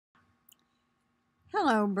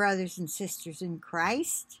Hello, brothers and sisters in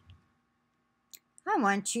Christ. I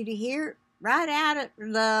want you to hear right out of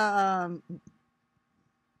the,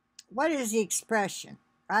 what is the expression?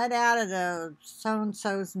 Right out of the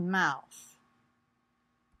so-and-so's mouth.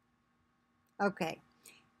 Okay,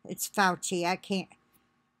 it's Fauci.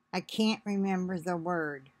 I can't remember the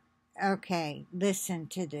word. Okay, listen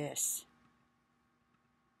to this.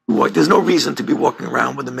 There's no reason to be walking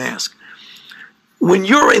around with a mask. When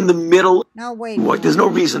you're in the middle... No, wait a minute. There's no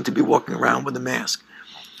reason to be walking around with a mask.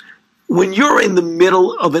 When you're in the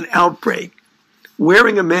middle of an outbreak,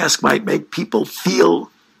 wearing a mask might make people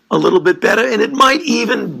feel a little bit better, and it might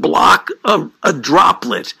even block a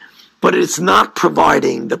droplet, but it's not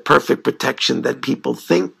providing the perfect protection that people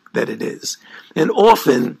think that it is. And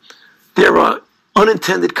often, there are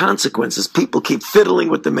unintended consequences. People keep fiddling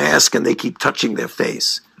with the mask, and they keep touching their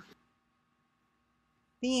face.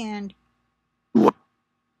 The end. What?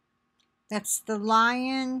 That's the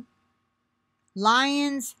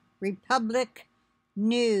Lions Republic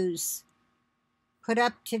News put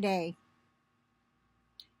up today.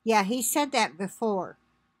 Yeah, he said that before.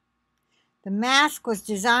 The mask was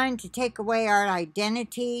designed to take away our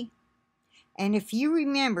identity. And if you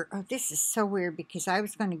remember, oh, this is so weird because I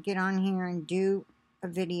was going to get on here and do a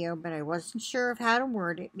video, but I wasn't sure of how to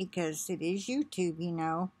word it because it is YouTube, you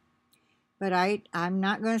know. But I'm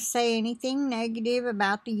not going to say anything negative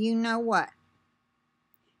about the you-know-what.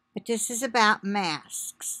 But this is about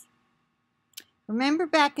masks. Remember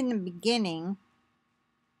back in the beginning,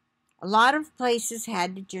 a lot of places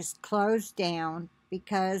had to just close down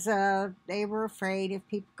because they were afraid if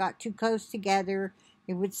people got too close together,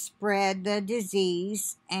 it would spread the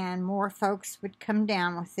disease and more folks would come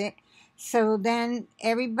down with it. So then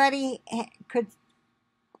everybody could...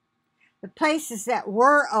 The places that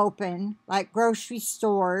were open, like grocery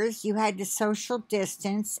stores, you had to social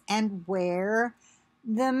distance and wear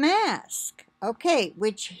the mask. Okay,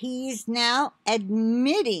 which he's now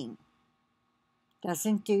admitting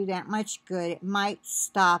doesn't do that much good. It might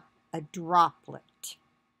stop a droplet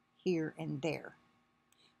here and there.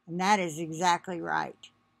 And that is exactly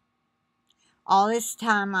right. All this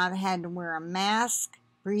time I've had to wear a mask,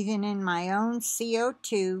 breathing in my own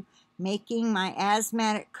CO2, making my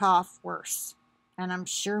asthmatic cough worse. And I'm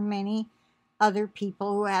sure many other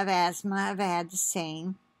people who have asthma have had the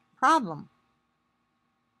same problem.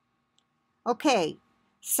 Okay,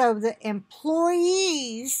 so the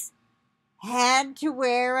employees had to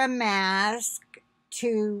wear a mask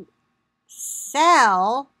to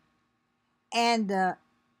sell, and the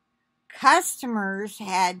customers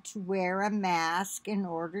had to wear a mask in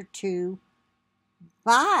order to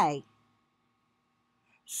buy.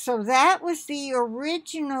 So that was the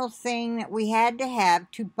original thing that we had to have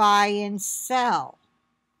to buy and sell.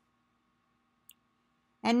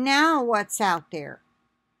 And now what's out there?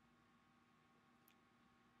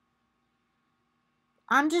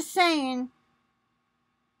 I'm just saying,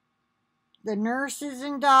 the nurses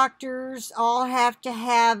and doctors all have to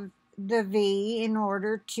have the V in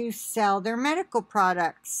order to sell their medical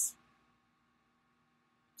products.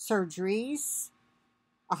 Surgeries,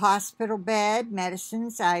 a hospital bed,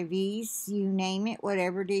 medicines, IVs, you name it,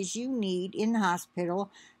 whatever it is you need in the hospital.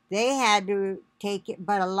 They had to take it,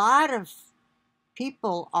 but a lot of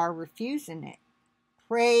people are refusing it.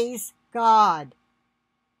 Praise God.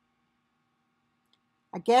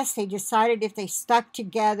 I guess they decided if they stuck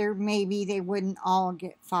together, maybe they wouldn't all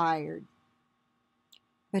get fired.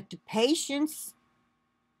 But the patients,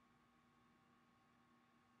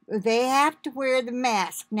 they have to wear the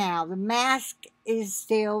mask now. The mask is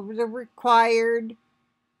still the required.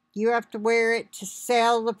 You have to wear it to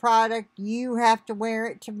sell the product. You have to wear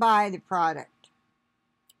it to buy the product.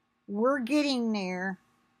 We're getting there.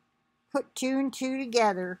 Put 2 and 2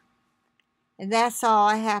 together. And that's all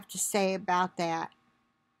I have to say about that.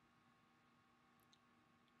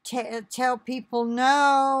 Tell people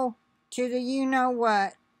no to the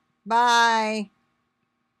you-know-what. Bye.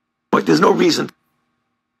 There's no reason.